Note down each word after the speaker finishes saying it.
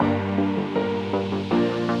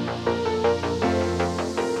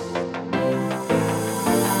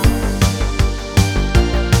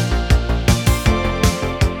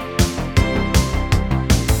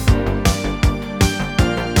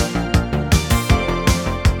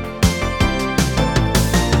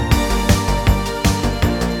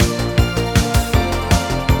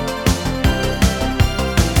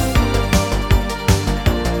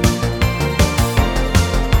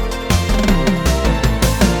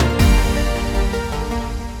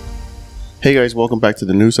Hey guys, welcome back to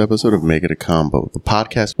the newest episode of Make It a Combo, the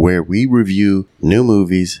podcast where we review new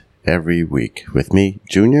movies every week. With me,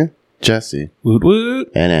 Junior, Jesse, Woot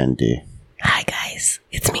woot, and Andy. Hi guys,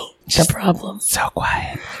 it's me. The problem. So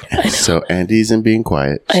quiet. So Andy isn't being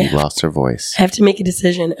quiet. She lost her voice. I have to make a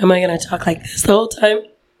decision. Am I going to talk like this the whole time?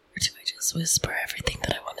 Or do I just whisper everything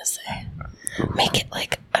that I want to say? Make it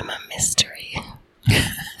like I'm a mystery.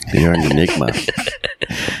 You're an enigma.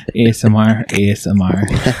 ASMR.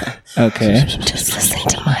 Okay. Just listening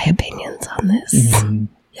to my opinions on this.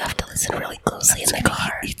 You have to listen really closely in the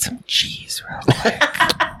car. Eat some cheese real quick.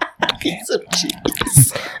 Eat some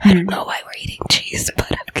cheese. I don't know why we're eating cheese,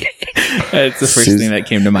 but okay. That's the first thing that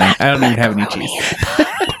came to mind. I don't even have any cheese.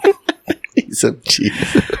 Eat some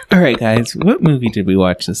cheese. All right, guys. What movie did we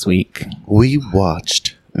watch this week? We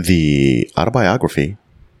watched the autobiography,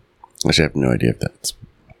 which I have no idea if that's...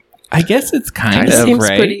 I guess it's kind of, seems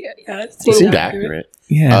right? pretty, yeah, it seemed accurate.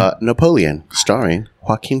 Yeah. Napoleon, starring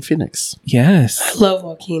Joaquin Phoenix. Yes. I love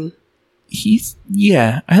Joaquin.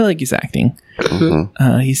 I like his acting.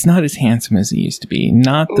 Mm-hmm. He's not as handsome as he used to be.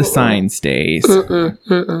 Not the Signs days.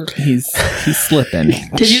 He's slipping.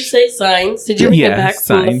 Did you say Signs? Did you bring it back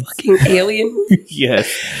from the fucking Alien movie?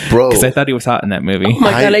 Yes. Bro. Because I thought he was hot in that movie. Oh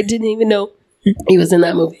my God, I didn't even know he was in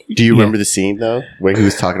that movie. Do you remember the scene, though, where he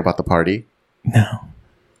was talking about the party?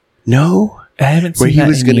 No? I haven't seen where he that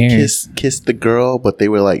was in gonna years. kiss the girl, but they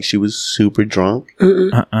were like, she was super drunk.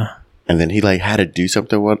 And then he like had to do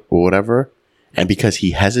something or whatever. And because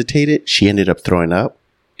he hesitated, she ended up throwing up.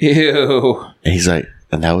 Ew. And he's like,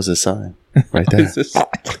 and that was a sign right there.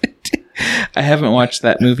 I haven't watched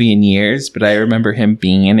that movie in years, but I remember him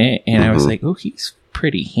being in it. And I was like, oh, he's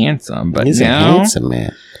pretty handsome. But he's now, a handsome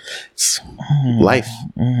man. Life.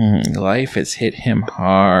 Life has hit him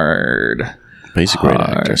hard. But he's a great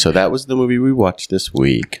actor. So that was the movie we watched this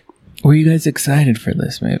week. Were you guys excited for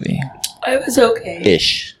this movie? I was okay.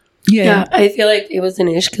 Ish. Yeah, I feel like it was an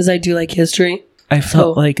ish because I do like history. I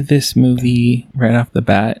felt like this movie, right off the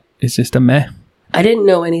bat, is just a meh. I didn't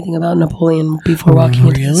know anything about Napoleon before walking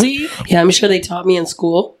into this. Really? Yeah, I'm sure they taught me in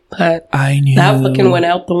school, but I knew that fucking went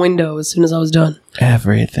out the window as soon as I was done.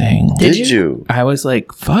 Everything. Did you? I was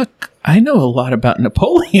like, fuck, I know a lot about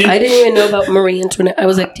Napoleon. I didn't even know about Marie Antoinette. I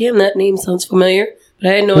was like, damn, that name sounds familiar. But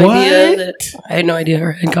I had no idea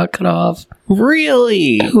her head got cut off.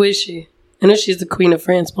 Really? Who is she? I know she's the Queen of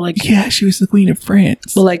France, but like... Yeah, she was the Queen of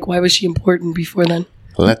France. But like, why was she important before then?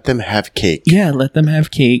 Let them have cake. Yeah, let them have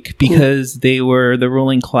cake because they were the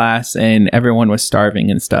ruling class and everyone was starving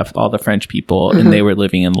and stuff, all the French people, and they were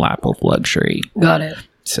living in lap of luxury. Got it.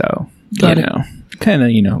 So, Got it. kind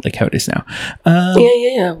of, like how it is now.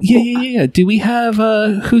 Yeah. Do we have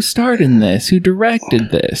who starred in this? Who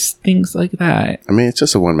directed this? Things like that. I mean, it's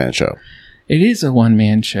just a one-man show. It is a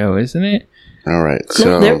one-man show, isn't it? All right. No,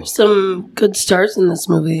 So there were some good stars in this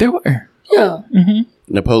movie. There were. Yeah.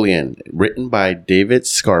 Napoleon, written by David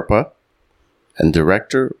Scarpa and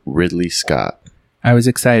director Ridley Scott. I was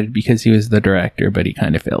excited because he was the director, but he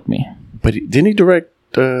kind of failed me. But didn't he direct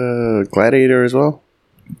Gladiator as well?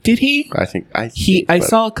 Did he? I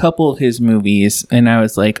saw a couple of his movies and I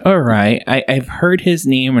was like, all right, I've heard his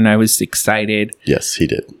name and I was excited. Yes, he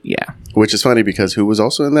did. Yeah. Which is funny because who was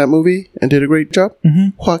also in that movie and did a great job?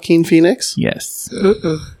 Joaquin Phoenix. Yes.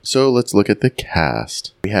 So let's look at the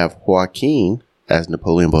cast. We have Joaquin as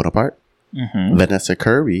Napoleon Bonaparte. Vanessa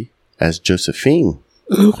Kirby as Josephine.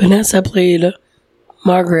 Vanessa played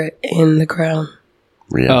Margaret in The Crown.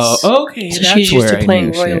 Yes. Oh, okay. So That's she's used where to I playing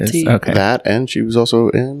knew she is. royalty. Okay. That, and she was also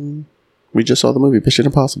in... We just saw the movie Mission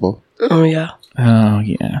Impossible. Oh, yeah. Oh,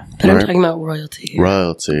 yeah. But I'm talking about royalty.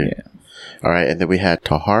 Royalty. Yeah. All right, and then we had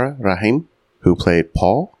Tahara Rahim, who played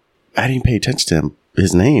Paul. I didn't pay attention to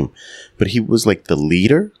his name, but he was like the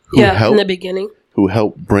leader who in the beginning. who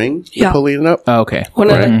helped bring Napoleon up. Oh, okay. One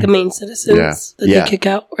of like, the main citizens that they kick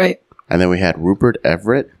out, right? And then we had Rupert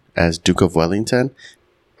Everett as Duke of Wellington.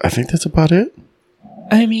 I think that's about it.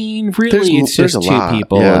 I mean, really, it's just two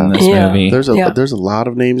people Yeah. in this Yeah. movie. There's a lot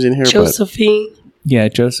of names in here. Josephine Yeah,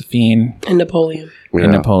 Josephine and Napoleon. But,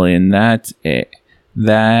 and Napoleon. That's it.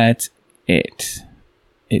 That's it.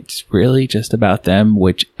 It's really just about them,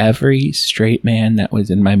 which every straight man that was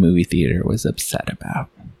in my movie theater was upset about.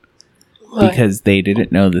 Why? Because they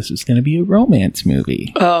didn't know this was going to be a romance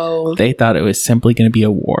movie. Oh. They thought it was simply going to be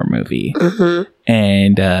a war movie.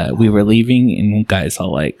 And we were leaving, and guys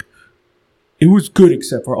all like, it was good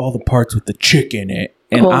except for all the parts with the chick in it.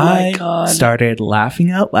 And I started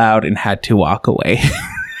laughing out loud and had to walk away.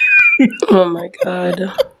 Oh my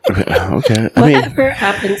God. Okay. Whatever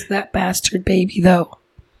happened to that bastard baby, though?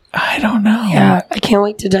 I don't know. Yeah, I can't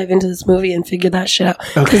wait to dive into this movie and figure that shit out.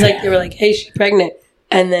 Because like they were like, hey, she's pregnant.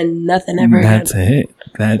 and then nothing ever happened.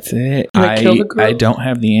 That's it. Kill the girl? I don't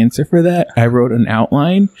have the answer for that. I wrote an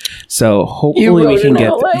outline, so hopefully we can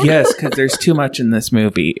get yes, because there's too much in this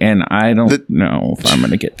movie, and I don't know if I'm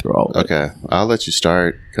going to get through all of it. Okay, I'll let you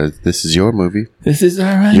start because this is your movie. This is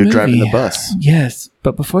our movie. You're driving the bus. Yes,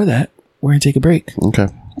 but before that, we're going to take a break. Okay.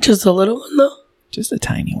 Just a little one, though? Just a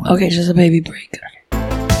tiny one. Okay, just a baby break.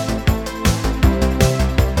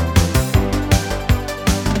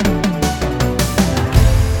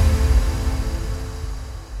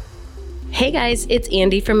 Hey guys, it's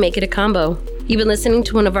Andy from Make It a Combo. You've been listening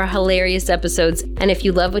to one of our hilarious episodes, and if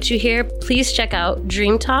you love what you hear, please check out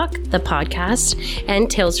Dream Talk, the podcast, and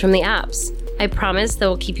Tales from the Apps. I promise they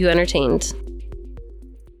will keep you entertained.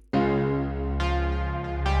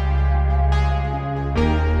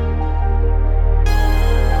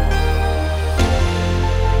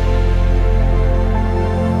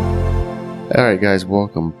 All right, guys,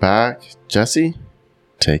 welcome back. Jesse,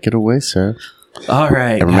 take it away, sir. All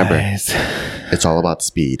right, and remember, guys. It's all about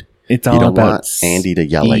speed. It's all you don't about want Andy to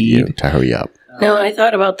yell at you to hurry up. No, I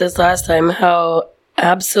thought about this last time, how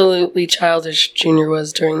absolutely childish Junior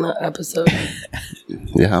was during the episode.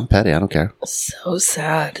 Yeah, I'm petty. I don't care. So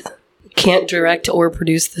sad. Can't direct or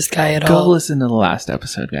produce this guy at all. Go listen to the last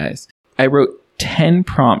episode, guys. I wrote 10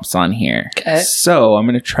 prompts on here. Okay. So I'm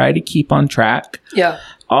going to try to keep on track. Yeah.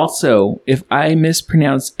 Also, if I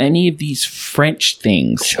mispronounce any of these French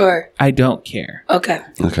things, sure, I don't care. Okay.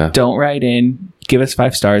 Don't write in. Give us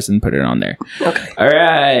 5 stars and put it on there. Okay. All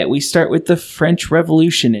right. We start with the French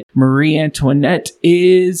Revolution. Marie Antoinette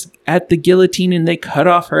is at the guillotine and they cut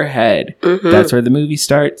off her head. Mm-hmm. That's where the movie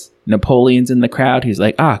starts. Napoleon's in the crowd. He's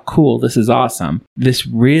like, cool. This is awesome. This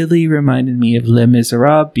really reminded me of Les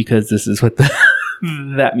Miserables because this is what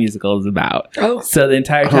that musical is about. Oh. So the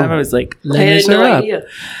entire time I was like, Les Miserables. You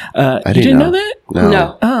didn't know that?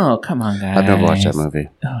 No. Oh, come on, guys. I've never watched that movie.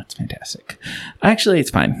 Oh, it's fantastic. Actually,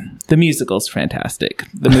 it's fine. The musical's fantastic.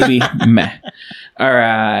 The movie, meh. All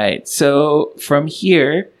right. So from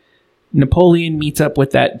here, Napoleon meets up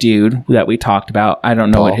with that dude that we talked about. I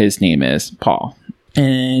don't know what his name is. Paul.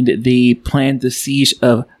 And they planned the siege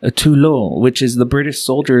of Toulon, which is the British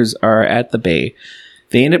soldiers are at the bay.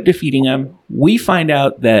 They end up defeating them. We find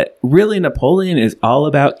out that really Napoleon is all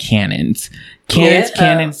about cannons. Cannons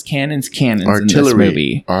in this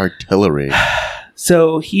movie. Artillery.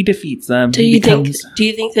 So he defeats them. Do you think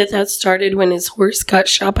that started when his horse got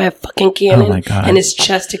shot by a fucking cannon? Oh my God. And his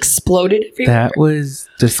chest exploded everywhere? That was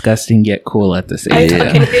disgusting yet cool at the same time. I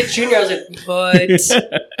fucking hit Junior. I was like, what?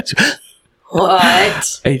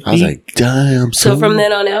 What? I was like, damn. So from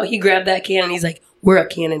then on out, he grabbed that cannon. He's like, we're a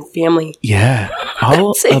cannon family. Yeah.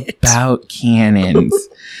 All about cannons.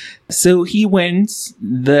 So he wins.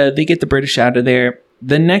 They get the British out of there.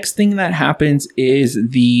 The next thing that happens is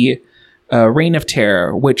the Reign of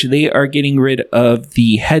Terror, which they are getting rid of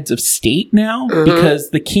the heads of state now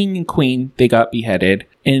because the king and queen, they got beheaded.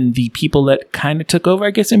 And the people that kind of took over,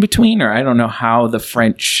 I guess, in between, or I don't know how the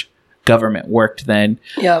French government worked then.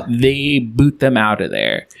 Yeah. They boot them out of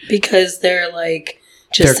there. Because they're like...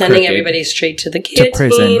 Just sending everybody straight to the guillotine. To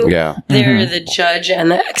prison. Yeah. They're the judge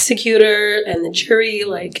and the executor and the jury.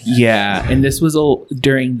 Yeah. And this was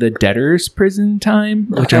during the debtors' prison time,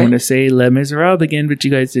 which I want to say Les Miserables again, but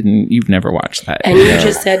you guys you've never watched that. And you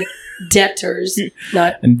just said debtors,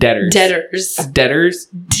 not debtors. Debtors.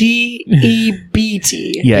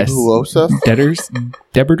 D-E-B-T. Yes. Debtors.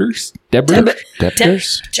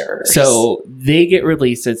 Debtors. So they get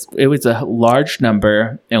released. It was a large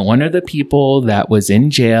number. And one of the people that was in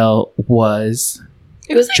jail was...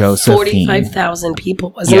 It was like Josephine. 45,000 people,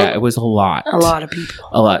 wasn't it? Yeah, it was a lot. A lot of people.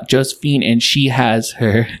 A lot. Josephine, and she has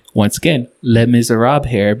her, once again, Les Miserables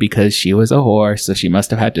hair because she was a whore, so she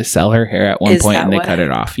must have had to sell her hair at one point and they cut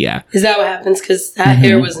it off. Yeah. Is that what happens? Because that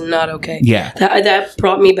hair was not okay. Yeah. That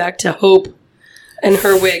brought me back to Hope and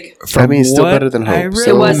her wig. Still better than Hope.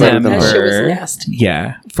 It wasn't. That shit was nasty.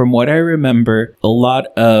 Yeah. From what I remember, a lot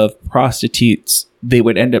of prostitutes... They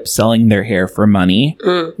would end up selling their hair for money,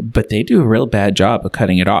 but they do a real bad job of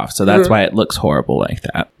cutting it off. So that's why it looks horrible like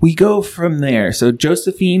that. We go from there. So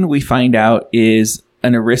Josephine, we find out, is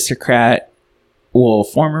an aristocrat. Well,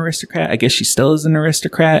 former aristocrat. I guess she still is an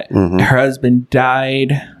aristocrat. Mm-hmm. Her husband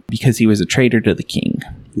died because he was a traitor to the king.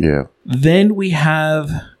 Yeah. Then we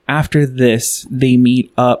have... After this, they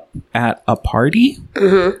meet up at a party.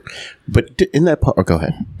 Mm-hmm. But in that part, go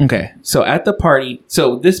ahead. Okay. So at the party,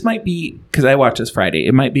 so this might be, because I watched this Friday,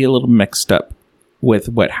 it might be a little mixed up with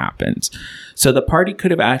what happens. So the party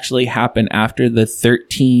could have actually happened after the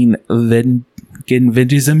 13 Vendizemir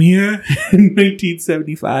in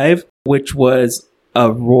 1975, which was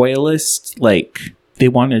a royalist, they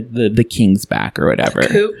wanted the kings back or whatever.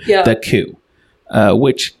 The coup.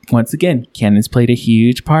 Which, once again, cannons played a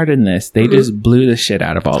huge part in this. They just blew the shit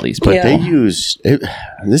out of all these people. But they used it.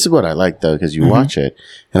 This is what I like, though, because you watch it.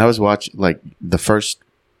 And I was watching, like, the first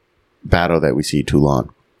battle that we see, Toulon,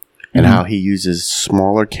 and how he uses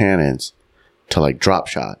smaller cannons to, like, drop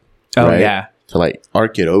shot. Oh, right? Yeah. To, like,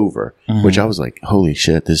 arc it over. Which I was like, holy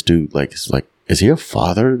shit, this dude, like, is he a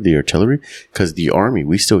father of the artillery? Because the army,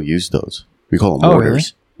 we still use those. We call them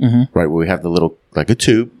mortars. Really? Right, where we have the little, like a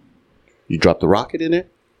tube. You drop the rocket in it,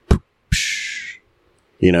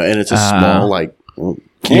 you know, and it's a small, like,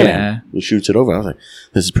 cannon. It shoots it over. I was like,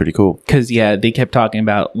 this is pretty cool. Because, they kept talking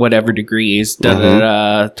about whatever degrees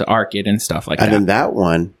to arc it and stuff like that. And then that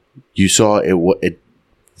one, you saw it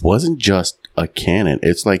wasn't just a cannon.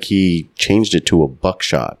 It's like he changed it to a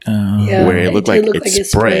buckshot. Where it looked like it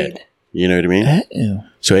spread. You know what I mean?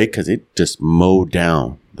 So because it just mowed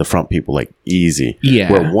down the front people like easy. Yeah.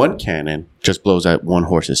 Where one cannon just blows out one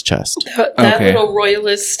horse's chest. That little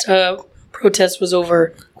royalist protest was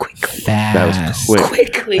over quickly. That was quick.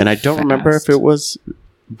 Quickly. And I don't remember if it was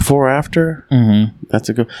before or after. That's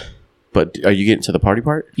a good... But are you getting to the party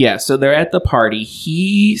part? Yeah, so they're at the party.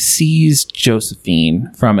 He sees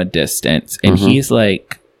Josephine from a distance, and he's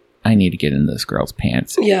like, I need to get in this girl's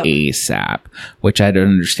pants ASAP, which I don't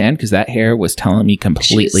understand because that hair was telling me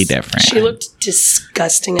completely different. She looked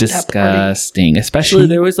disgusting at that party. Disgusting. Especially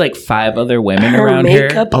there was like 5 other women around her.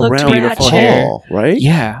 Around beautiful Paul, right?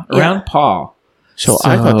 Yeah, around Paul. So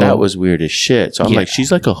I thought that was weird as shit. So I'm like,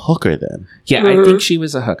 she's like a hooker then. Yeah, I think she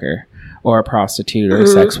was a hooker or a prostitute or a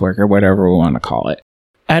sex worker, whatever we want to call it.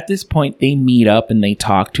 At this point, they meet up and they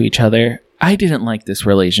talk to each other. I didn't like this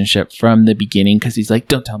relationship from the beginning because he's like,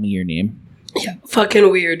 don't tell me your name. Yeah,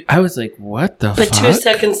 fucking weird. I was like, what the fuck? But 2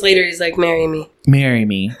 seconds later, he's like, marry me. Marry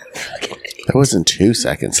me. That wasn't 2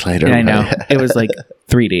 seconds later. Yeah, I know. It was like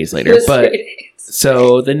 3 days later. But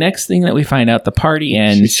so the next thing that we find out, the party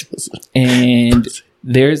ends and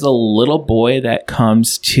there's a little boy that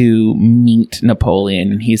comes to meet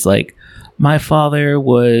Napoleon. And he's like, my father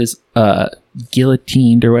was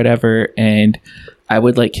guillotined or whatever, and I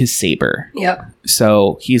would like his saber. Yeah.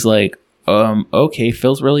 So he's like, okay,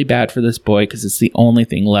 feels really bad for this boy because it's the only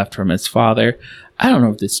thing left from his father. I don't know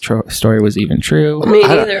if this story was even true. Me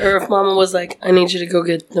neither. Or if Mama was like, I need you to go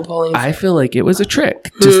get Napoleon. I feel like it was a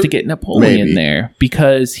trick just to get Napoleon there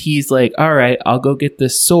because he's like, all right, I'll go get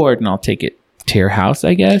this sword and I'll take it to your house,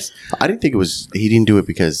 I guess. I didn't think he didn't do it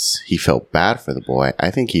because he felt bad for the boy.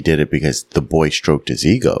 I think he did it because the boy stroked his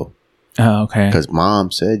ego. Oh, okay. Because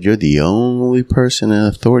Mom said, you're the only person in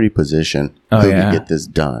authority position who can get this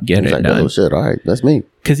done. Get it like, done. Oh, shit. All right. That's me.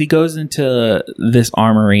 Because he goes into this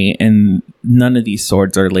armory and none of these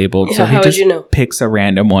swords are labeled. Yeah, so he just picks a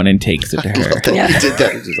random one and takes it to her. He did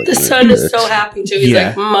that. Like, the son is so happy too. He's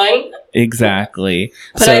like, mine? Exactly.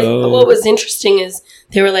 But what was interesting is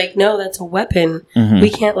they were like, no, that's a weapon.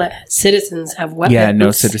 We can't let citizens have weapons. Yeah,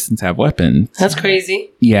 no citizens have weapons. That's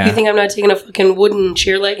crazy. Yeah. You think I'm not taking a fucking wooden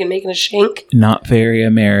chair leg and making a shank? Not very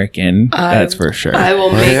American. That's for sure. I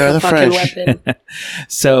will make a fucking weapon.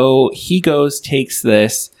 So he goes, takes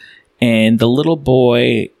this, and the little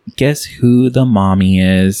boy, guess who the mommy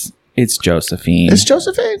is? It's Josephine. It's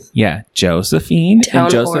Josephine? Yeah, Josephine. And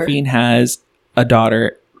Josephine has a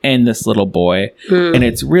daughter and this little boy. And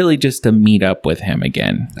it's really just to meet up with him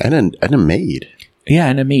again. And a maid. Yeah,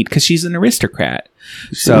 and a maid, because she's an aristocrat.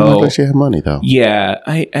 She looked like she had money, though. Yeah,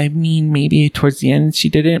 I mean, maybe towards the end she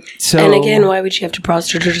didn't. So, and again, why would she have to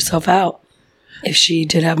prostitute herself out if she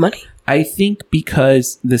did have money? I think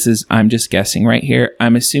because I'm just guessing right here,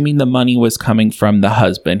 I'm assuming the money was coming from the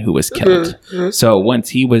husband who was killed. So once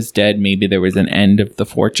he was dead, maybe there was an end of the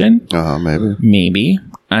fortune. Maybe. Maybe.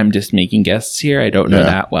 I'm just making guesses here. I don't know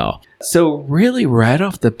that well. So really right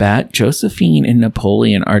off the bat, Josephine and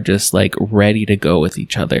Napoleon are just like ready to go with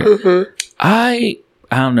each other. I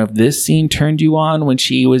don't know if this scene turned you on when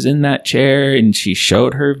she was in that chair and she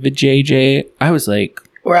showed her vajayjay. I was like,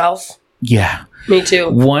 Ralph. Yeah. Me too.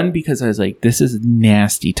 One, because I was like, this is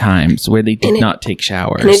nasty times where they did not take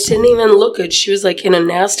showers. And it didn't even look good. She was like in a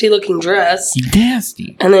nasty looking dress.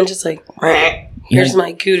 Nasty. And then just like, here's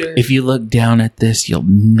my cooter. If you look down at this, you'll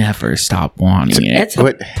never stop wanting it. It's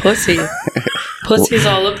a pussy. Pussy's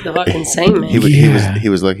all look the fucking same, man. He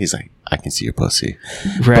was like, he's like, I can see your pussy.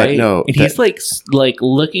 Right. But no. And he's like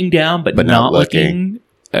looking down, but not looking.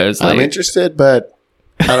 I was like, I'm interested, but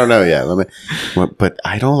I don't know yet. But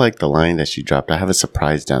I don't like the line that she dropped. I have a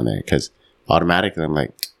surprise down there because automatically I'm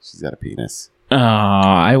like, she's got a penis. Oh,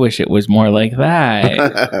 I wish it was more like that.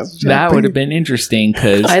 That would have been interesting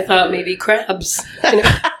because I thought maybe crabs.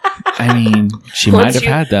 I mean, she might have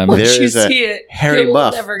had them. There is a hairy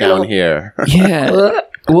muff down here. Yeah.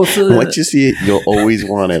 Well, so once you see it, you'll always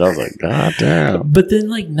want it. I was like, God damn. But then,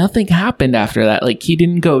 like, nothing happened after that. Like, he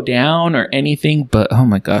didn't go down or anything. But, oh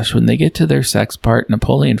my gosh, when they get to their sex part,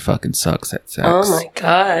 Napoleon fucking sucks at sex. Oh my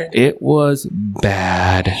God. It was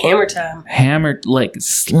bad. Hammer time. Hammered, like,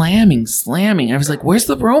 slamming. I was like, where's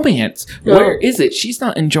the romance? Where is it? She's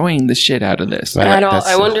not enjoying the shit out of this. At all.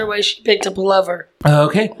 I wonder why she picked up a lover.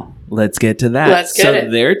 Okay, let's get to that. Let's get it.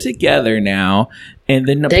 So they're together now. And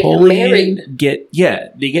then Napoleon they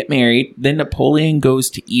get married. Then Napoleon goes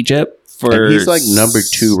to Egypt for... And he's like number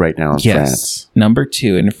 2 right now in France. Number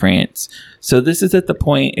 2 in France. So this is at the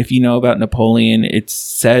point, if you know about Napoleon, it's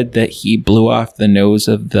said that he blew off the nose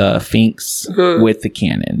of the Sphinx with the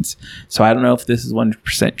cannons. So I don't know if this is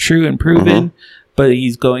 100% true and proven, but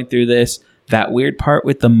he's going through this. That weird part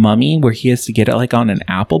with the mummy where he has to get it like on an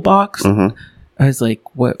apple box. I was like,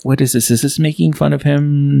 what is this? Is this making fun of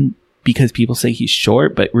him because people say he's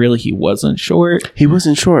short, but really he wasn't short? He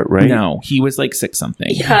wasn't short, right? No, he was like 6 something.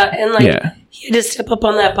 Yeah, and like he had to step up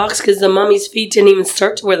on that box because the mummy's feet didn't even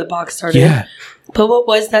start to where the box started. Yeah. But what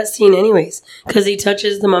was that scene anyways? Because he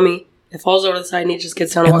touches the mummy, it falls over the side, and he just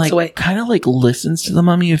gets down and walks away. Kind of like listens to the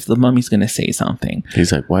mummy if the mummy's going to say something.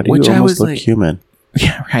 He's like, why do you almost look human?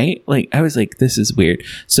 Yeah, right? Like, I was like, this is weird.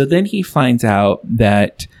 So then he finds out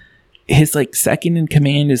that his like second in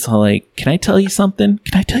command is like, can I tell you something?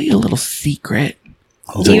 Can I tell you a little secret?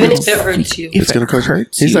 Even if it hurts you. It's going to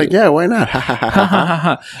hurt you. He's like, yeah, why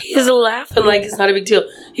not? He's laughing like it's not a big deal.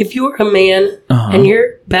 If you were a man and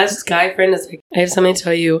your best guy friend is like, I have something to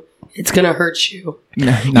tell you, it's going to hurt you.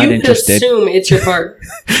 Not you interested. Assume it's your partner.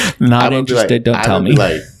 Not interested. Don't tell me.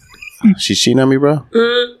 Like, she's cheating on me, bro?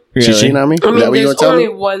 Really? She's cheating on me? I mean, there's only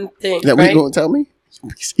one thing. That what you going to tell me?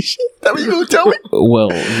 That what you going to tell me? Well,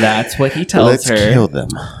 that's what he tells her. Let's kill them.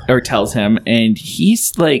 Or tells him. And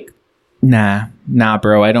he's like, nah,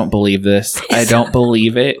 bro, I don't believe this. I don't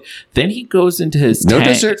believe it. Then he goes into his No tent.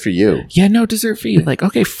 dessert for you. Yeah, no dessert for you. Like,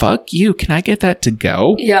 okay, fuck you. Can I get that to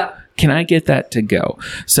go? Yeah. Can I get that to go?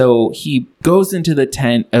 So he goes into the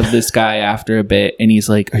tent of this guy after a bit and he's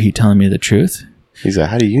like, are you telling me the truth? He's like,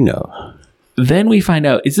 how do you know? Then we find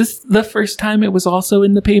out, is this the first time it was also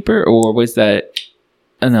in the paper or was that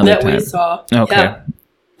another time? That we saw. Okay. Yeah.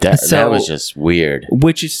 That was just weird.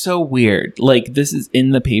 Which is so weird. Like, this is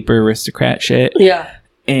in the paper aristocrat shit. Yeah.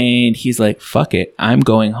 And he's like, fuck it, I'm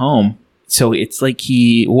going home. So it's like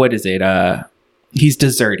he's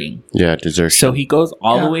deserting. Yeah, desertion. So he goes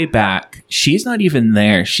all the way back. She's not even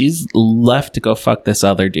there. She's left to go fuck this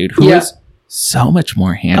other dude who is so much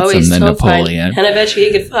more handsome than Napoleon. Fine. And I bet you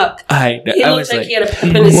he could fuck. I looked like he had a pep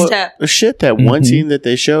in his step. Shit, that one scene that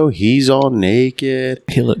they show, he's all naked.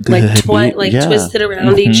 He looked good. Twisted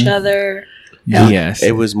around each other. Yeah. Yes.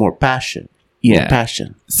 It was more passion. Yeah. More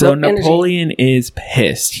passion. So Napoleon is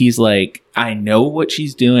pissed. He's like, I know what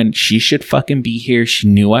she's doing. She should fucking be here. She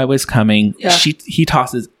knew I was coming. Yeah. He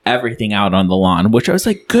tosses everything out on the lawn, which I was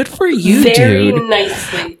like, good for you, dude. Very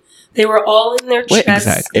nicely. They were all in their chests.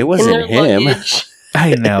 Exactly. It wasn't him. Luggage.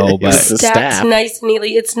 I know, but stacked nice and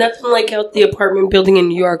neatly. It's nothing like out the apartment building in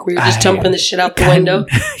New York where you're just dumping the shit out the window.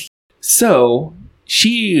 So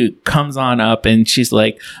she comes on up and she's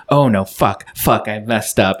like, oh no, fuck, I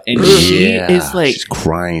messed up. And she is like, she's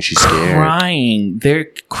crying. She's scared. They're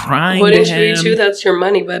crying. Wouldn't you too? That's your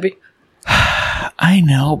money, baby. I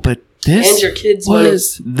know, but this and your kids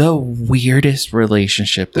was the weirdest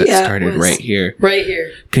relationship that started right here. Right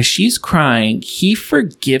here. Because she's crying. He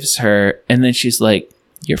forgives her. And then she's like,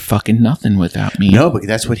 you're fucking nothing without me. No, but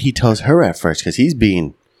that's what he tells her at first. Because he's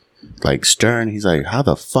being like stern. He's like, how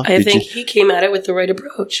the fuck I think he came at it with the right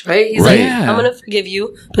approach, right? He's like, I'm going to forgive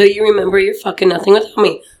you. But you remember you're fucking nothing without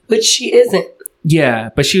me. Which she isn't. Yeah.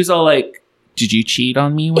 But she was all like, did you cheat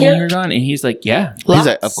on me when you were gone? And he's like, yeah. He's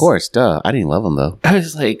like, of course, duh. I didn't love him though. I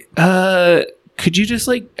was like, could you just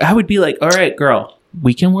like, I would be like, all right, girl,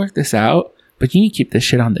 we can work this out, but you need to keep this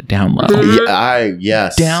shit on the down low. Mm-hmm.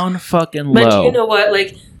 Yes. Down fucking low. But you know what?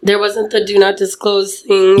 Like, there wasn't the do not disclose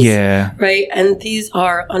things. Yeah. Right? And these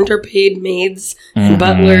are underpaid maids and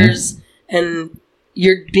butlers and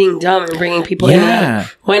you're being dumb and bringing people in there.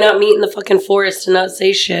 Why not meet in the fucking forest and not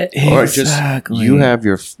say shit? Exactly. Or just you have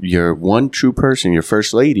your one true person, your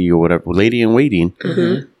first lady or whatever, lady in waiting,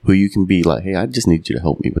 who you can be like, hey, I just need you to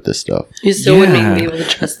help me with this stuff. You still wouldn't even be able to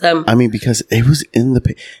trust them. I mean, because it was in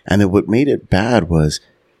the and then what made it bad was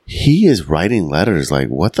he is writing letters like,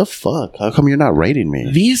 what the fuck? How come you're not writing me?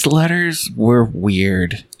 These letters were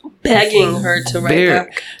weird. Begging her to write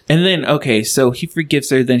back. And then, okay, so he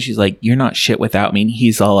forgives her. Then she's like, you're not shit without me. And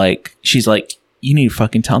he's all like, she's like, you need to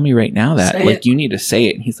fucking tell me right now that. Say like, it. you need to say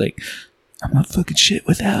it. And he's like, I'm not fucking shit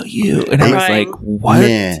without you. And I was like, what?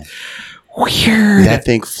 Man. Weird. That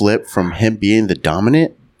thing flipped from him being the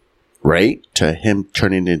dominant, right, to him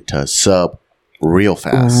turning into sub real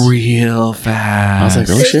fast. Real fast. I was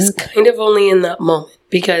like, oh It's shit. kind of only in that moment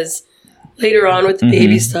because later on with the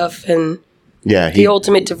baby stuff and the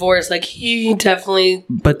ultimate divorce, like he definitely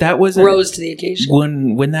but that wasn't rose to the occasion.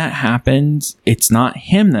 When that happens, it's not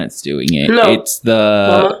him that's doing it. No. It's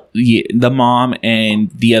the mom and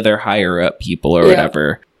the other higher up people or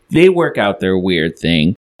whatever. They work out their weird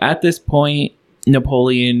thing. At this point,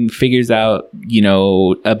 Napoleon figures out,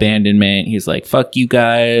 abandonment. He's like, fuck you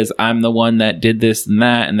guys. I'm the one that did this and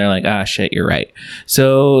that. And they're like, ah, shit, you're right.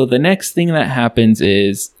 So the next thing that happens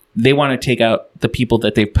is they want to take out the people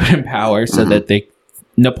that they put in power so that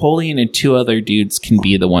Napoleon and 2 other dudes can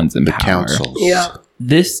be the ones in power. Councils. Yeah.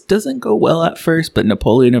 This doesn't go well at first, but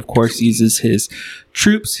Napoleon, of course, uses his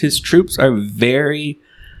troops. His troops are very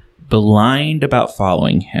blind about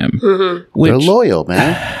following him. Mm-hmm. They're loyal,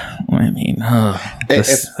 man. I mean,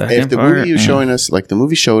 if the movie is showing us, like the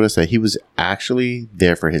movie showed us that he was actually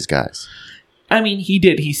there for his guys. I mean, he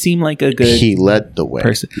did. He seemed like a good. He led the way.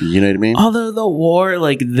 Person. You know what I mean? Although the war,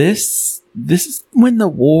 like this is when the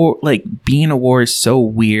war, like being a war, is so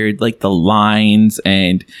weird. Like the lines,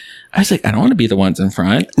 and I was like, I don't want to be the ones in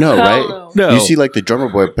front. No, right? No. You see, like the drummer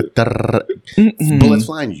boy, but bullets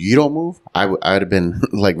flying. You don't move. I'd have been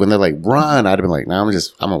like, when they're like run, I'd have been like, no, I'm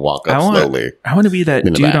gonna walk up slowly. I want to be that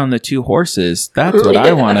dude on the 2 horses. That's what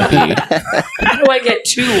I want to be. How do I get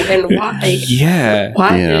 2 and why? Yeah.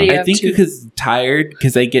 Why did he have I think 2?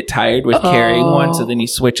 because I get tired with carrying one, so then he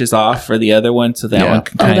switches off for the other one, so that one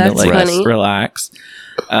can kind of like relax.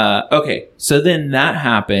 Okay, so then that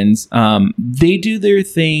happens. They do their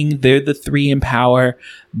thing. They're the 3 in power,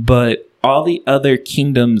 but all the other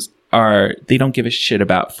kingdoms they don't give a shit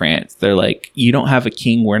about France. They're like, you don't have a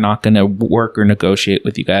king. We're not going to work or negotiate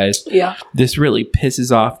with you guys. Yeah. This really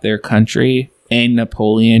pisses off their country and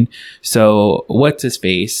Napoleon. So what's his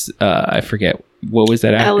face? I forget. What was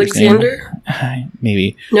that actor's Alexander? name?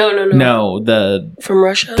 Maybe. No. From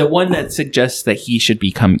Russia? The one that suggests that he should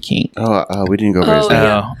become king. Oh, we didn't go over his name.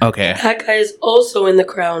 Oh, okay. That guy is also in The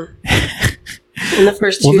Crown. In the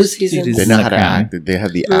first 2 seasons. They know how to act. They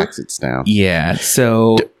have the accents down. Yeah,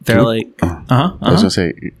 so they're like... I was going to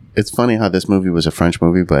say, it's funny how this movie was a French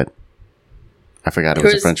movie, but I forgot it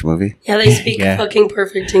was a French movie. Yeah, they speak fucking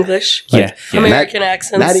perfect English. Like American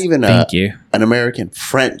accents. Not even an American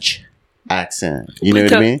French accent. You know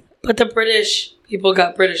what I mean? But the British people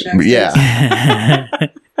got British accents. Yeah.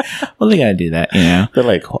 Well, they gotta do that, They're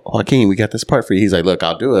like, Joaquin, we got this part for you. He's like, look,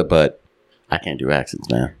 I'll do it, but I can't do accents,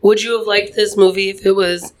 man. Would you have liked this movie if it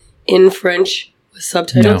was in French with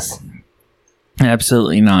subtitles? No.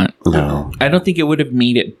 Absolutely not. No. I don't think it would have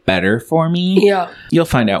made it better for me. Yeah. You'll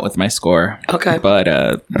find out with my score. Okay. But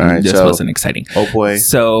this wasn't exciting. Oh, boy.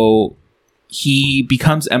 So he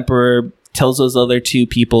becomes emperor, tells those other 2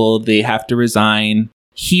 people they have to resign.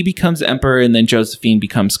 He becomes emperor, and then Josephine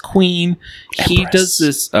becomes queen. Empress. He does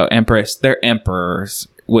this... Oh, empress. They're emperors,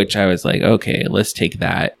 which I was like, okay, let's take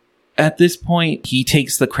that. At this point, he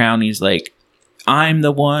takes the crown. He's like, I'm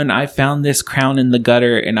the one. I found this crown in the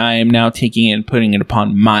gutter, and I am now taking it and putting it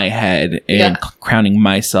upon my head and crowning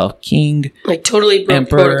myself king. Like totally broke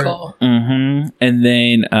protocol. Mm-hmm. And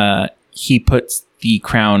then he puts the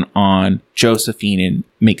crown on Josephine and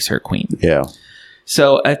makes her queen. Yeah.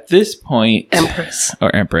 So at this point... Empress.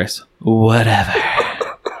 Or empress. Whatever.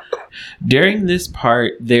 During this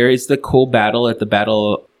part, there is the cool battle at the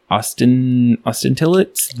Battle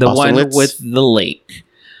Austerlitz, the one with the lake,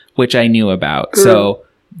 which I knew about. So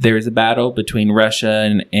there's a battle between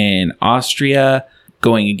Russia and Austria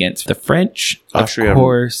going against the French. Austria, of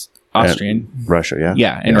course. Austrian. Russia, yeah.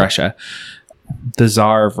 Yeah, in Russia. The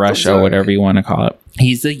Tsar of Russia, whatever you want to call it.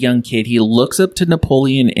 He's a young kid. He looks up to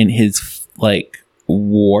Napoleon in his,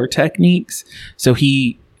 war techniques. So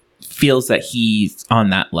he feels that he's on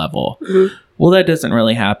that level. Mm-hmm. Well, that doesn't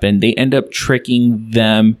really happen. They end up tricking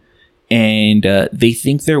them, and they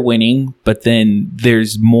think they're winning, but then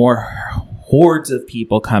there's more hordes of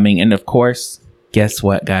people coming, and of course, guess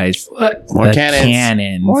what, guys? What? More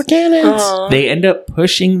cannons. More cannons. Aww. They end up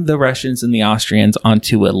pushing the Russians and the Austrians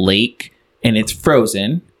onto a lake, and it's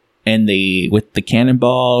frozen, and they, with the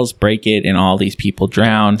cannonballs, break it, and all these people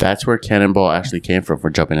drown. That's where cannonball actually came from,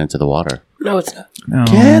 for jumping into the water. No, it's not. Oh,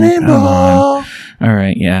 cannonball! All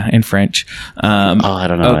right, yeah, in French. I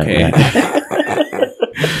don't know. Okay.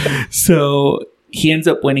 So he ends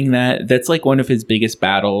up winning that. That's like one of his biggest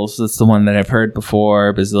battles. That's the one that I've heard before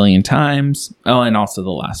a bazillion times. Oh, and also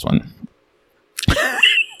the last one.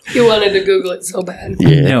 You wanted to Google it so bad.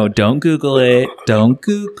 Yeah. No, don't Google it. Don't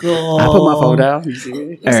Google. I put my phone down. You see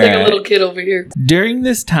me? Looks like a little kid over here. During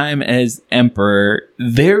this time as emperor,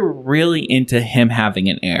 they're really into him having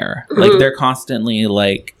an heir. Like, they're constantly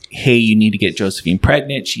like, hey, you need to get Josephine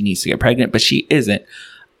pregnant. She needs to get pregnant, but she isn't.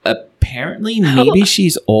 Apparently, maybe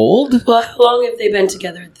she's old. Well, how long have they been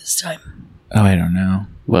together at this time? Oh, I don't know.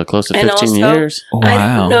 Well, close to 15 years. Wow.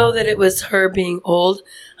 I don't know that it was her being old.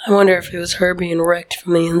 I wonder if it was her being wrecked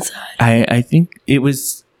from the inside. I think it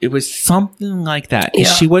was something like that. Yeah.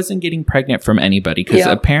 She wasn't getting pregnant from anybody because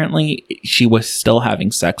apparently she was still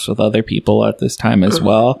having sex with other people at this time as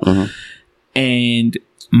well. Mm-hmm. And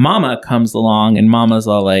Mama comes along and Mama's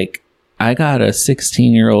all like, I got a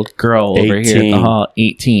 16-year-old girl over here at the hall,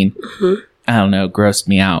 18. Mm-hmm. I don't know, grossed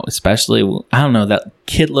me out. Especially, I don't know, that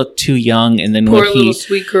kid looked too young. And then poor when little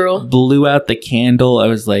sweet girl blew out the candle, I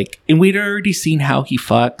was like, and we'd already seen how he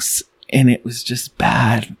fucks, and it was just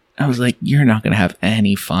bad. I was like, you're not going to have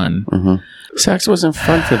any fun. Mm-hmm. Sex wasn't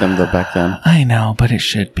fun for them though back then. I know, but it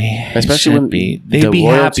should be. Especially when they'd the be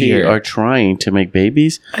royalty happier. Are trying to make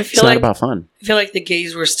babies. It's not about fun. I feel like the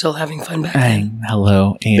gays were still having fun back then.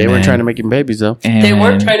 Hello, amen. They weren't trying to make babies though. Amen. They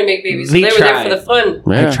weren't trying to make babies. They were there for the fun.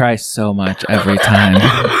 Yeah. I try so much every time. It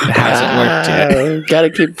hasn't worked yet. Gotta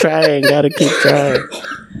keep trying. Gotta keep trying.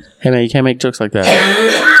 Hey man, you can't make jokes like that.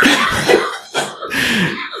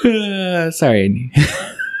 Sorry, Andy.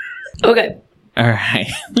 Okay. All right.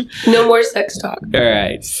 No more sex talk. All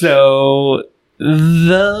right. So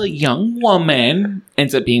the young woman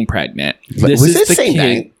ends up being pregnant. This is the same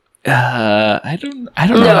night. I don't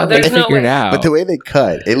know how they figured it out. But the way they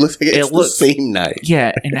cut, it looks like it's the same night.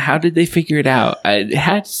 Yeah, and how did they figure it out? It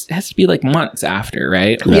has to be like months after,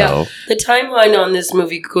 right? No. Yeah, the timeline on this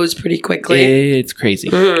movie goes pretty quickly. It's crazy.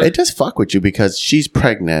 Mm-hmm. It does fuck with you because she's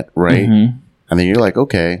pregnant, right? Mm-hmm. And then you're like,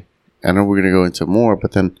 okay, I know we're gonna go into more,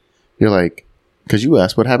 but then you're like, because you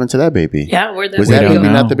asked what happened to that baby. Yeah, where'd that was that baby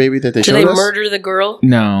not the baby that they showed us? Do they murder the girl?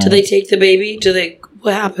 No. Do they take the baby?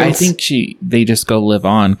 What happens? I think they just go live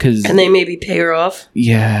on and they maybe pay her off.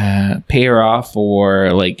 Yeah, pay her off,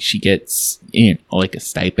 or like she gets like a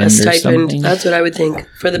stipend. Or something. That's what I would think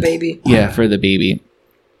for the baby. Yeah, for the baby.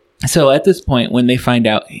 So at this point, when they find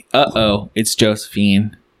out, it's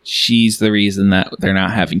Josephine. She's the reason that they're not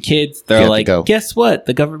having kids. They're like, guess what?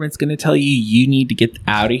 The government's going to tell you need to get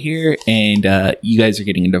out of here, and you guys are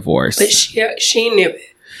getting a divorce. But she knew it.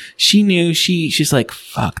 She knew. She's like,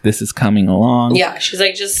 fuck, this is coming along. Yeah, she's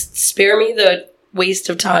like, just spare me the waste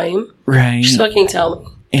of time. Right. Just fucking tell me.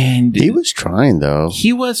 And he was trying, though.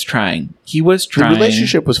 He was trying. The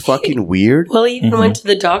relationship was fucking weird. Well, he even went to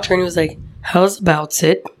the doctor and he was like, how's about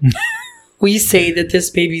it? We say that this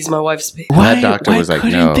baby's my wife's baby. That doctor was like,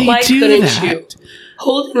 no. Why couldn't you?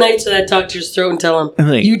 Hold a knife to that doctor's throat and tell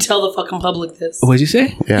him, you tell the fucking public this. What'd you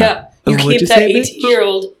say? Yeah. You keep that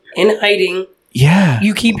 18-year-old in hiding. Yeah.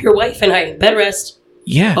 You keep your wife in hiding. Bed rest.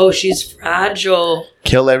 Yeah. Oh, she's fragile.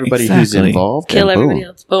 Kill everybody who's involved. Kill everybody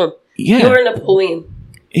else. Boom. Yeah. You're Napoleon.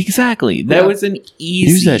 Exactly. That was an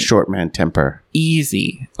easy... Use that short man temper.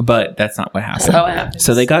 Easy. But that's not what happened. That's not what happened.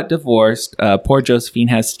 So they got divorced. Poor Josephine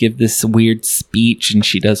has to give this weird speech and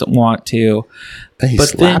she doesn't want to. He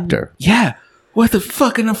slapped her. Yeah. What the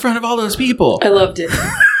fuck in front of all those people? I loved it.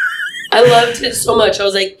 I loved it so much. I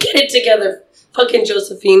was like, get it together. Fucking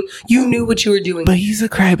Josephine. You knew what you were doing. But he's a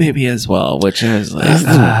crybaby as well, which is like... That's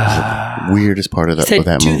the weirdest part of that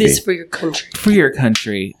movie. Do this for your country. For your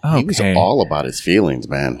country. Okay. He was all about his feelings,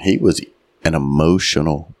 man. He was an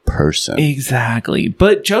emotional person. Exactly.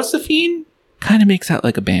 But Josephine kind of makes out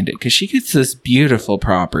like a bandit because she gets this beautiful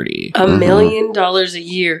property. $1 million a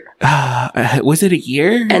year. Was it a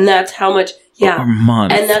year? And that's how much... Yeah. Or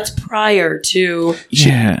month. And that's prior to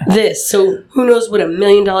this. So who knows what $1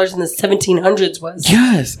 million in the 1700s was?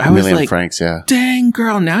 Yes. I was like, francs, yeah. Dang,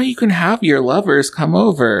 girl, now you can have your lovers come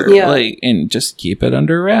over. And just keep it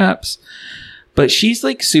under wraps. But she's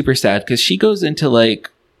like super sad because she goes into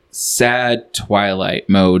like sad twilight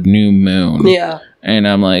mode, new moon. Yeah. And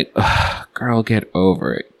I'm like, girl, get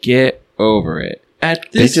over it. Get over it.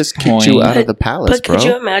 At this they just kicked you out of the palace, but could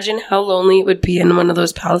you imagine how lonely it would be in one of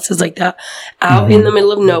those palaces like that? Out in the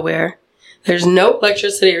middle of nowhere. There's no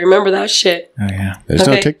electricity. Remember that shit. Oh, yeah. There's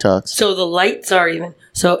no TikToks. So the lights are even.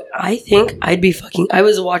 So I think I'd be I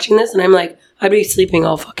was watching this and I'm like, I'd be sleeping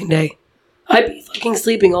all fucking day. I'd be fucking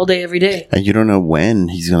sleeping all day, every day. And you don't know when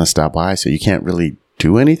he's going to stop by, so you can't really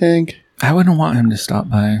do anything. I wouldn't want him to stop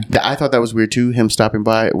by. I thought that was weird too, him stopping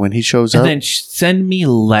by when he shows up. And then send me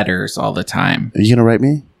letters all the time. Are you going to write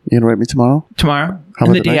me? You going to write me tomorrow? Tomorrow. How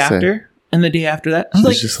and about the day after? And the day after that? I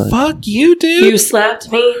was like, fuck you, dude. You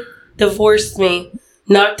slapped me, divorced me,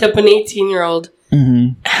 knocked up an 18-year-old,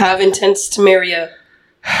 have intents to marry a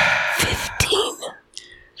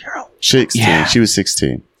 15-year-old. 16. Yeah. She was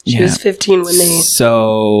 16. She was 15 when they...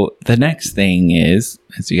 So the next thing is,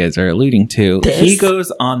 as you guys are alluding to, he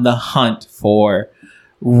goes on the hunt for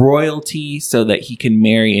royalty so that he can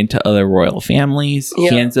marry into other royal families. Yeah.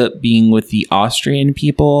 He ends up being with the Austrian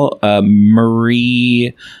people,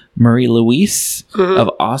 Marie Louise of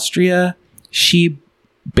Austria. She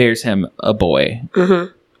bears him a boy.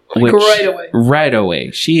 Like right away.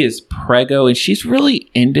 She is preggo, and she's really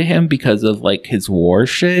into him because of like his war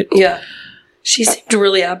shit. Yeah. She seemed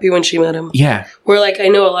really happy when she met him. Yeah. Where, like, I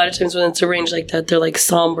know a lot of times when it's arranged like that, they're, like,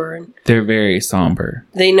 somber. And they're very somber.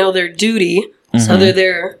 They know their duty, so they're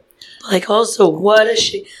there. Like, also, what a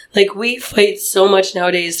shit. Like, we fight so much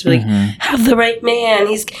nowadays to, like, have the right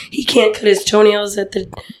man. He can't cut his toenails at the,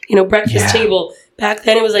 breakfast table. Back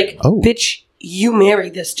then, it was like, bitch, you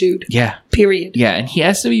marry this dude. Yeah. Period. Yeah, and he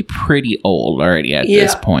has to be pretty old already at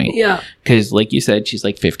this point. Yeah. Because, like you said, she's,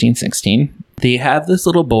 like, 15, 16. They have this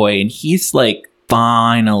little boy, and he's like,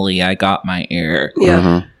 finally, I got my heir.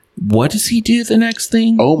 Yeah. What does he do the next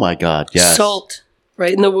thing? Oh, my God. Yes. Salt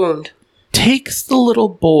right in the wound. Takes the little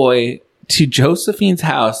boy to Josephine's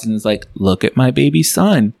house and is like, look at my baby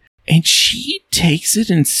son. And she takes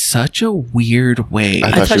it in such a weird way.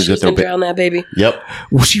 I thought she was going to drown that baby. Yep.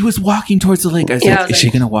 Well, she was walking towards the lake. I was like, is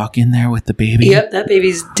she going to walk in there with the baby? Yep, that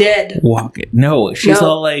baby's dead. Walk it. No, she's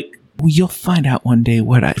all like, well, you'll find out one day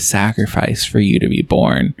what I sacrificed for you to be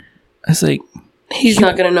born. I was like... He's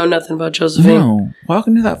not going to know nothing about Josephine. No. Walk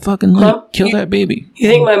into that fucking lake. Kill that baby. You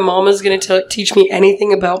think my mama's going to teach me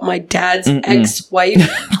anything about my dad's ex-wife?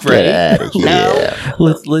 Right. No.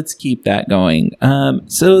 Let's keep that going.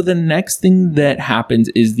 So the next thing that happens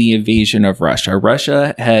is the invasion of Russia.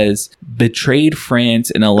 Russia has betrayed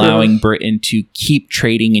France in allowing Britain to keep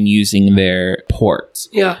trading and using their ports.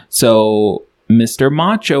 Yeah. So... Mr.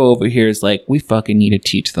 Macho over here is like, we fucking need to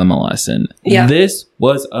teach them a lesson. Yeah. This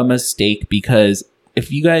was a mistake because if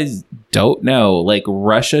you guys don't know, like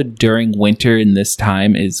Russia during winter in this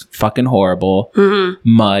time is fucking horrible.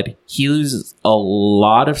 Mud. He loses a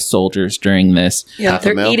lot of soldiers during this. Yeah,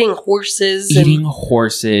 they're eating horses.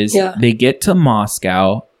 Yeah. They get to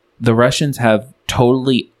Moscow. The Russians have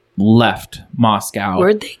totally left Moscow.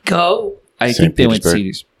 Where'd they go? I think they went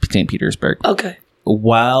to St. Petersburg. Okay.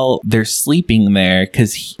 While they're sleeping there,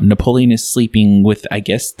 because Napoleon is sleeping with, I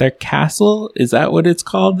guess, their castle. Is that what it's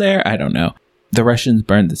called there? I don't know. The Russians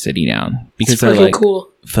burned the city down because they're like,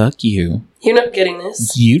 cool. Fuck you. You're not getting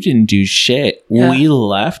this. You didn't do shit. Yeah. We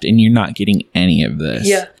left and you're not getting any of this.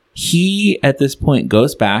 Yeah. He, at this point,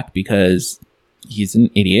 goes back because he's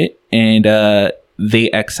an idiot and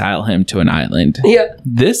they exile him to an island. Yeah.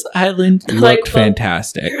 This island looked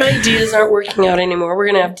fantastic. Your ideas aren't working out anymore. We're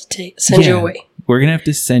going to have to send you away. We're going to have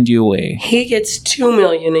to send you away. He gets $2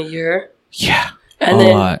 million a year. Yeah. And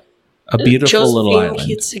then lot. A beautiful Josephine little island.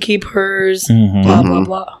 gets to keep hers. Blah, blah,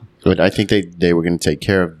 blah. But I think they were going to take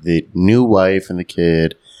care of the new wife and the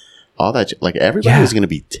kid. All that. Like everybody was going to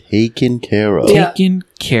be taken care of. Taken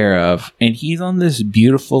care of. And he's on this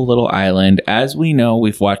beautiful little island. As we know,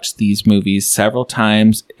 we've watched these movies several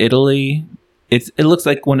times. Italy. It looks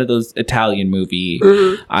like one of those Italian movie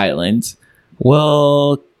islands.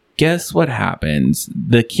 Well, guess what happens?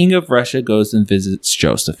 The king of Russia goes and visits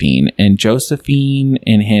Josephine, and Josephine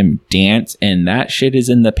and him dance, and that shit is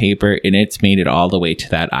in the paper, and it's made it all the way to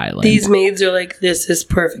that island. These maids are like, this is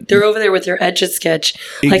perfect. They're over there with their Etch-a-Sketch.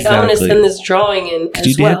 Like, I'm going to send this drawing in as well. Could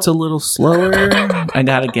you dance a little slower? I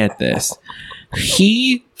gotta get this.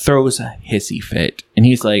 He throws a hissy fit, and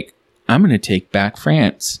he's like, I'm going to take back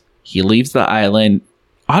France. He leaves the island.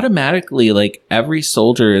 Automatically, like, every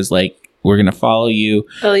soldier is like, we're going to follow you.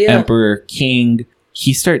 Oh, yeah. Emperor, king.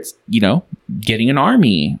 He starts, getting an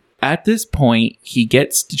army. At this point, he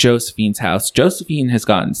gets to Josephine's house. Josephine has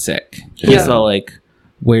gotten sick. He's all like,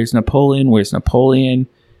 where's Napoleon? Where's Napoleon?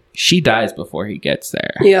 She dies before he gets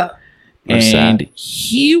there. Yeah. And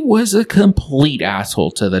he was a complete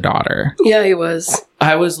asshole to the daughter. Yeah, he was.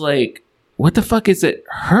 I was like, what the fuck is it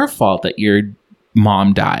her fault that your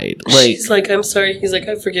mom died? Like, she's like, I'm sorry. He's like,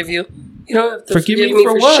 I forgive you. You don't have to forgive me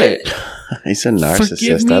for what? Shit. He's a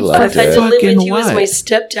narcissist. I love it. I've had to live with you as my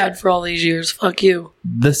stepdad for all these years. Fuck you.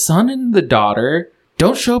 The son and the daughter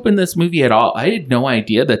don't show up in this movie at all. I had no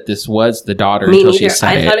idea that this was the daughter until she said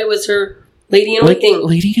I thought it was her lady in waiting.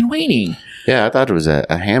 Lady in waiting. Yeah, I thought it was a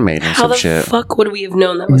handmaid or some shit. How the fuck would we have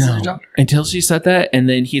known that was her daughter? Until she said that, and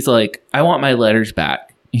then he's like, I want my letters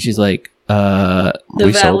back. And she's like,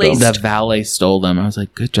 the valet stole them. I was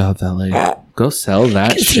like, good job, valet. Go sell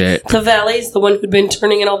that shit. The valet's the one who'd been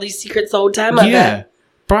turning in all these secrets the whole time. Yeah.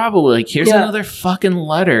 Probably. Like, here's another fucking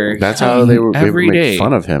letter. That's how they would make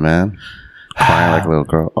fun of him, man. Crying like a little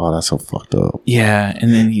girl. Oh, that's so fucked up. Yeah,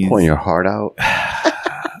 and then he's pouring your heart out.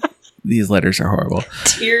 These letters are horrible.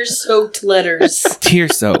 Tear-soaked letters.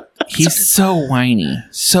 Tear-soaked. He's so whiny.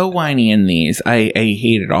 So whiny in these. I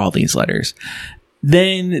hated all these letters.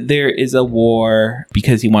 Then there is a war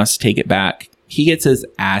because he wants to take it back. He gets his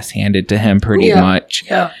ass handed to him pretty much.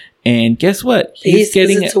 Yeah. And guess what? He's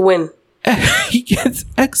getting it to win. He gets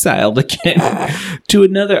exiled again to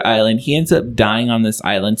another island. He ends up dying on this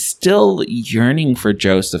island, still yearning for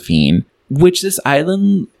Josephine. Which this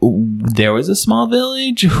island, there was a small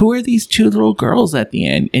village. Who are these two little girls at the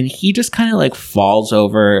end? And he just kind of like falls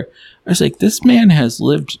over. I was like, this man has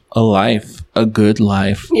lived a life, a good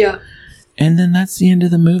life. Yeah. And then that's the end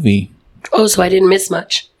of the movie. Oh, so I didn't miss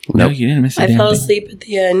much. No, you didn't miss anything. I fell asleep at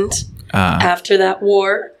the end after that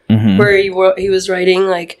war where he was writing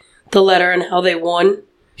like the letter and how they won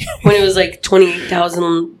when it was like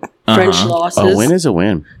 28,000 French losses. A win is a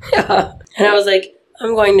win. Yeah. And I was like,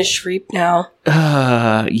 I'm going to Shreep now.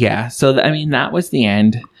 Yeah. So, that was the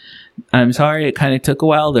end. I'm sorry it kind of took a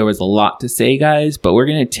while. There was a lot to say, guys, but we're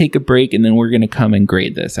going to take a break and then we're going to come and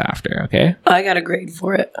grade this after, okay? I got a grade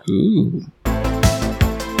for it. Ooh.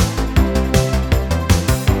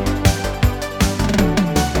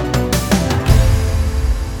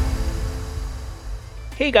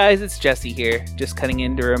 Hey guys, it's Jesse here. Just cutting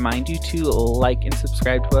in to remind you to like and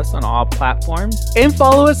subscribe to us on all platforms and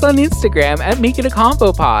follow us on Instagram at Make It a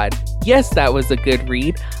Combo Pod. Yes, that was a good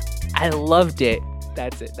read. I loved it.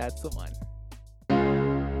 That's it. That's the one.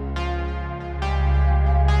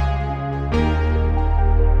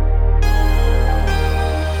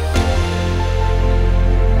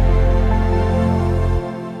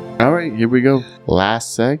 All right, here we go.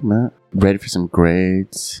 Last segment. Ready for some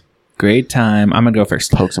grades? Grade time. I'm going to go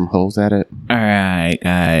first. Poke some holes at it. All right,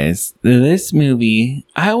 guys. This movie,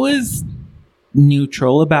 I was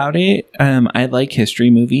neutral about it. I like history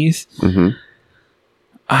movies. Mm-hmm.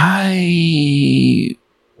 I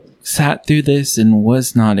sat through this and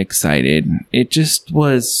was not excited. It just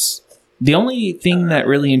was... The only thing that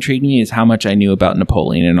really intrigued me is how much I knew about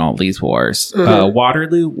Napoleon and all these wars. Mm-hmm.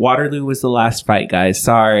 Waterloo was the last fight, guys.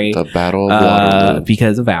 Sorry. The Battle of Waterloo.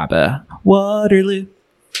 Because of ABBA. Waterloo.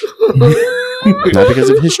 Not because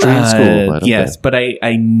of history in school. But okay. Yes, but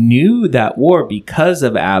I knew that war because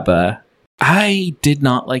of ABBA. I did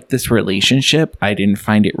not like this relationship. I didn't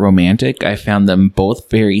find it romantic. I found them both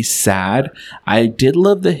very sad. I did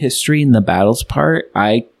love the history and the battles part.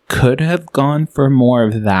 I could have gone for more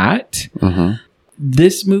of that. Mm-hmm.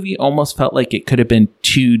 This movie almost felt like it could have been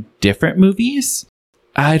two different movies.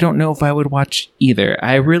 I don't know if I would watch either.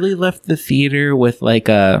 I really left the theater with like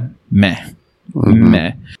a meh. Mm-hmm.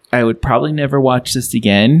 Meh. I would probably never watch this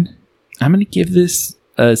again. I'm going to give this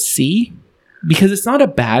a C because it's not a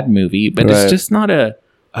bad movie, but it's just not a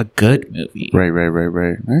good movie.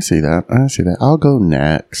 Right. I see that. I'll go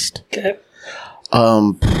next. Okay.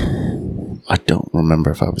 I don't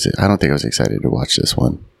remember if I don't think I was excited to watch this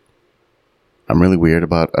one. I'm really weird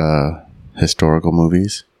about historical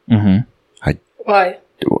movies. Mm-hmm. Why?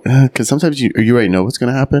 Because sometimes you already know what's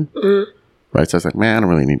going to happen. Mm-hmm. Right, so I was like, man, I don't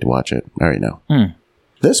really need to watch it. I already know.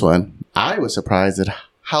 This one, I was surprised at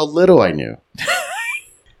how little I knew.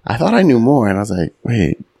 I thought I knew more, and I was like,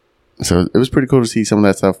 wait. So it was pretty cool to see some of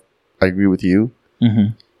that stuff. I agree with you.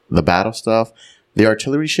 Mm-hmm. The battle stuff, the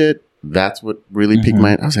artillery shit, that's what really piqued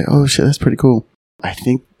my... I was like, oh shit, that's pretty cool. I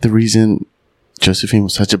think the reason Josephine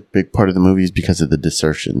was such a big part of the movie is because of the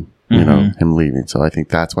desertion, you know, him leaving. So I think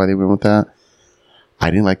that's why they went with that. I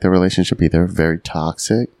didn't like their relationship either. Very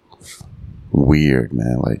toxic. Weird,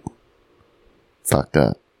 man. Like, fucked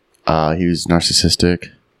up. He was narcissistic.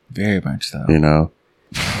 Very much so. You know?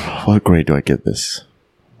 What grade do I give this?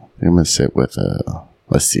 I'm going to sit with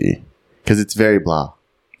let's see. Because it's very blah.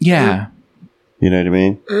 Yeah. You know what I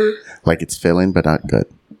mean? Like, it's filling, but not good.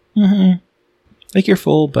 Mm-hmm. Like, you're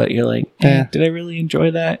full, but you're like, did I really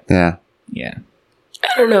enjoy that? Yeah. Yeah.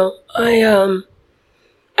 I don't know.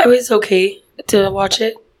 I was okay to watch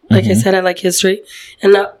it. Like I said, I like history.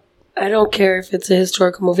 And I don't care if it's a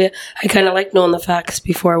historical movie. I kind of like knowing the facts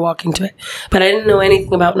before I walk into it. But I didn't know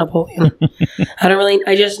anything about Napoleon.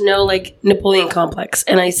 I just know, like, Napoleon complex.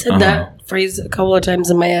 And I said that phrase a couple of times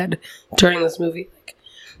in my head during this movie. Like,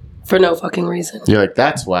 for no fucking reason. You're like,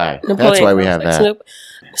 that's why. Napoleon that's why we have that.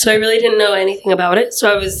 So I really didn't know anything about it. So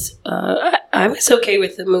I was okay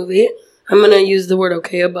with the movie. I'm going to use the word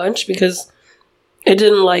okay a bunch because it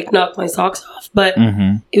didn't, like, knock my socks off. But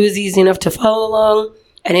it was easy enough to follow along.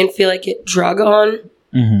 I didn't feel like it drug on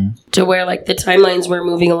to where like the timelines were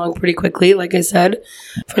moving along pretty quickly. Like I said,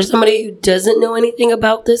 for somebody who doesn't know anything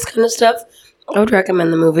about this kind of stuff, I would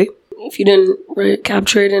recommend the movie. If you didn't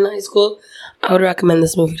capture it in high school, I would recommend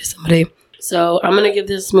this movie to somebody. So I'm going to give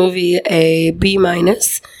this movie a B-.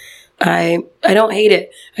 I don't hate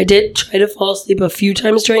it. I did try to fall asleep a few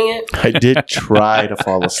times during it. I did try to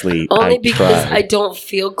fall asleep. Only because I don't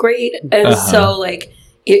feel great. And so like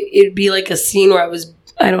it'd be like a scene where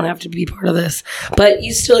I don't have to be part of this. But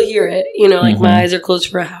you still hear it. You know, like my eyes are closed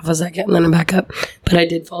for a half a second and then I'm back up. But I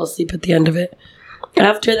did fall asleep at the end of it.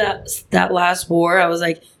 After that last war, I was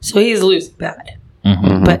like, so he's losing bad.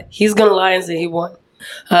 But he's going to lie and say he won.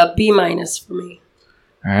 B- for me.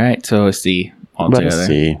 All right. So a C altogether.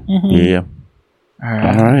 C. Yeah. All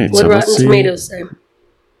right. What Rotten Tomatoes say?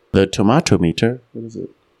 The tomato meter. What is it?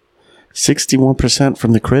 61%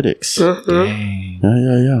 from the critics.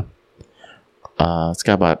 Yeah. It's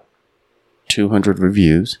got about 200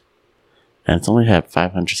 reviews. And it's only had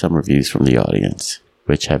 500 some reviews from the audience,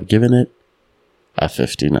 which have given it a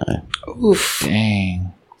 59. Oof.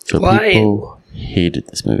 Dang. So why? People hated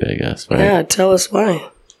this movie, I guess. Right? Yeah, tell us why.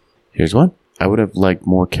 Here's one. I would have liked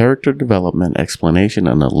more character development, explanation,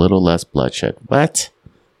 and a little less bloodshed. What?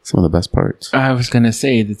 Some of the best parts. I was going to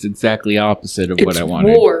say that's exactly opposite of what I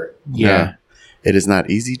wanted. War. Yeah. It is not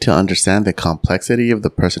easy to understand the complexity of the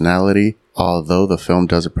personality, although the film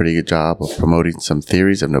does a pretty good job of promoting some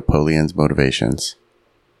theories of Napoleon's motivations.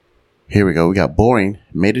 Here we go. We got boring.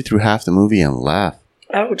 Made it through half the movie and laughed.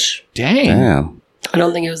 Ouch. Damn. I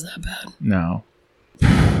don't think it was that bad. No.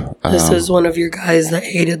 This is one of your guys that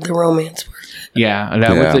hated the romance part. Yeah,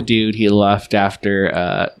 that was the dude. He left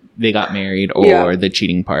after they got married or the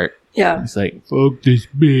cheating part. Yeah. It's like, fuck this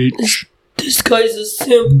bitch. This guy's a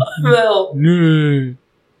simp. I'm out. No.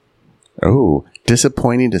 Oh,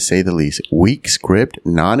 disappointing to say the least. Weak script,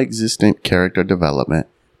 non-existent character development,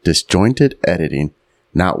 disjointed editing,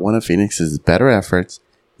 not one of Phoenix's better efforts.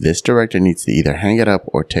 This director needs to either hang it up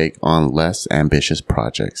or take on less ambitious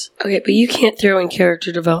projects. Okay, but you can't throw in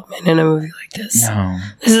character development in a movie like this. No.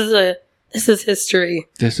 This is history.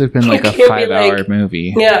 This would have been like a 5-hour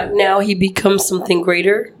movie. Yeah, now he becomes something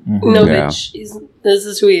greater. No, bitch. This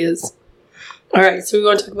is who he is. All right, so we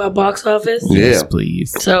want to talk about box office? Yes,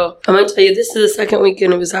 please. So I'm going to tell you, this is the second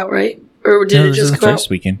weekend it was out, right? Or did it just come out? First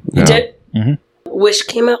weekend. It did? Wish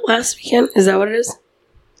came out last weekend? Is that what it is?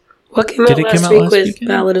 What came out last week with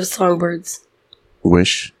Ballad of Songbirds?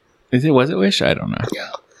 Wish. Was it Wish? I don't know.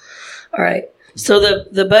 Yeah. All right. So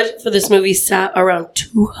the budget for this movie sat around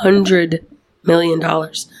 $200 million.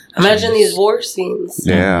 Imagine these war scenes.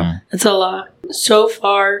 Yeah. It's a lot. So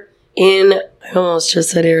far I almost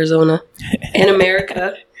just said Arizona, in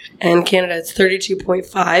America and Canada, it's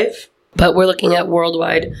 32.5. But we're looking at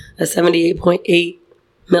worldwide a 78.8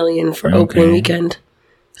 million for opening weekend.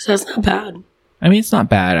 So that's not bad. I mean, it's not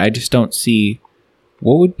bad. I just don't see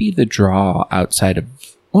what would be the draw outside of.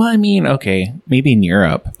 Well, I mean, okay, maybe in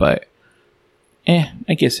Europe, but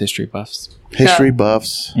I guess history buffs.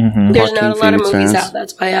 Buffs. There's not a lot of movies out.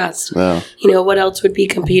 That's why I asked. Well, you know what else would be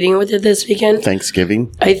competing with it this weekend?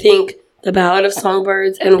 Thanksgiving. I think The Ballad of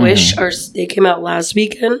Songbirds and Wish they came out last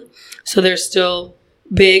weekend, so they're still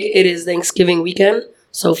big. It is Thanksgiving weekend,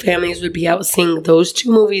 so families would be out seeing those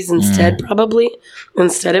two movies instead, probably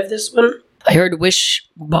instead of this one. I heard Wish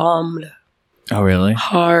bombed. Oh, really?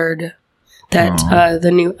 Hard. That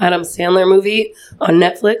the new Adam Sandler movie on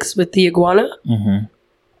Netflix with the iguana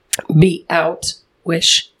beat out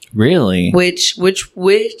Wish. Really? Which?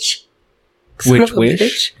 Wish? Son of a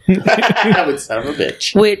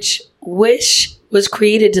bitch. Which Wish was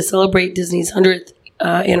created to celebrate Disney's 100th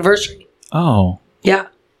anniversary. Oh. Yeah.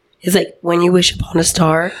 It's like when you wish upon a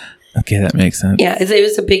star. Okay, that makes sense. Yeah, it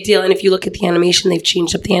was a big deal. And if you look at the animation, they've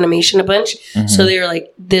changed up the animation a bunch. So they were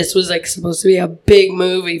like, this was like supposed to be a big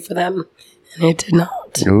movie for them. And it did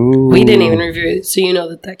not. Ooh. We didn't even review it, so you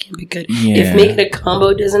know that can't be good. Yeah. If Make It a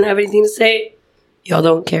Combo doesn't have anything to say, y'all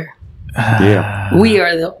don't care. Yeah. We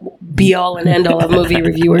are the be-all and end-all of movie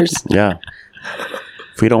reviewers. Yeah.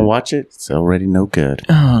 If we don't watch it, it's already no good.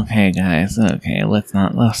 Okay, guys. Okay, let's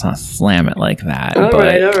not slam it like that. All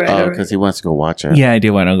right. Oh, because he wants to go watch it. Yeah, I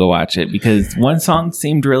do want to go watch it because one song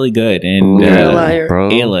seemed really good and You're a liar.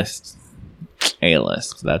 Bro. A-list.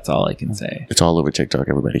 That's all I can say. It's all over TikTok.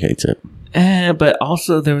 Everybody hates it. But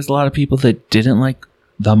also, there was a lot of people that didn't like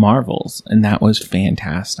the Marvels, and that was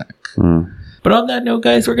fantastic. But on that note,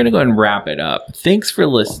 guys, we're going to go ahead and wrap it up. Thanks for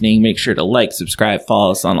listening. Make sure to like, subscribe,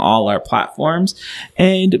 follow us on all our platforms,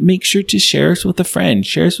 and make sure to share us with a friend.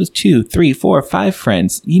 Share us with 2, 3, 4, 5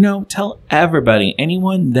 friends. You know, tell everybody,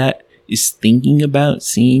 anyone that is thinking about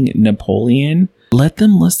seeing Napoleon, let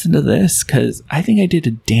them listen to this, because I think I did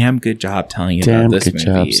a damn good job telling you about this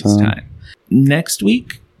movie this time. Next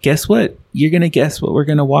week, guess what? You're going to guess what we're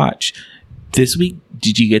going to watch. This week,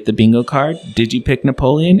 did you get the bingo card? Did you pick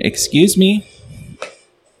Napoleon? Excuse me.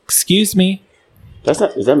 Excuse me. Is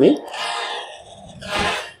that me?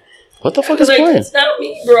 What the fuck is playing? It's not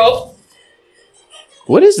me, bro.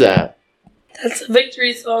 What is that? That's a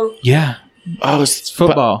victory song. Yeah. Oh, it's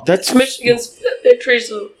football. That's Michigan's victory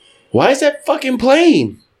song. Why is that fucking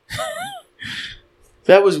playing?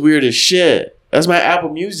 That was weird as shit. That's my Apple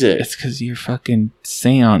Music. It's because your fucking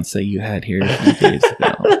seance that you had here a few days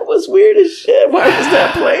ago. That was weird as shit. Why was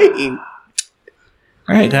that playing?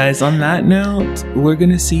 All right, guys. On that note, we're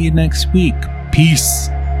going to see you next week. Peace.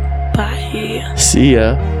 Bye. See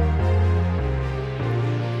ya.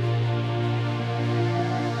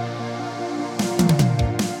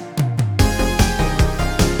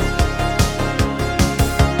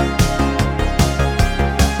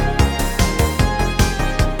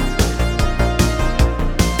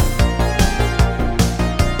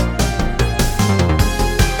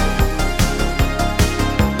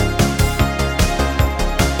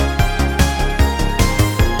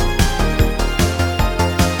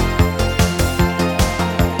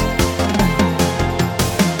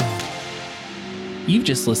 You've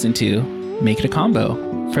just listened to Make It a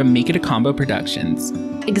Combo from Make It a Combo Productions.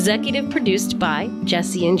 Executive produced by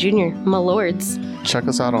Jesse and Junior, my lords. Check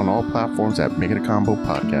us out on all platforms at Make It a Combo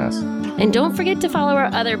Podcast. And don't forget to follow our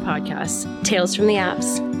other podcasts, Tales from the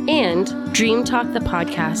Apps and Dream Talk the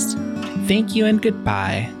Podcast. Thank you and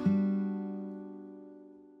goodbye.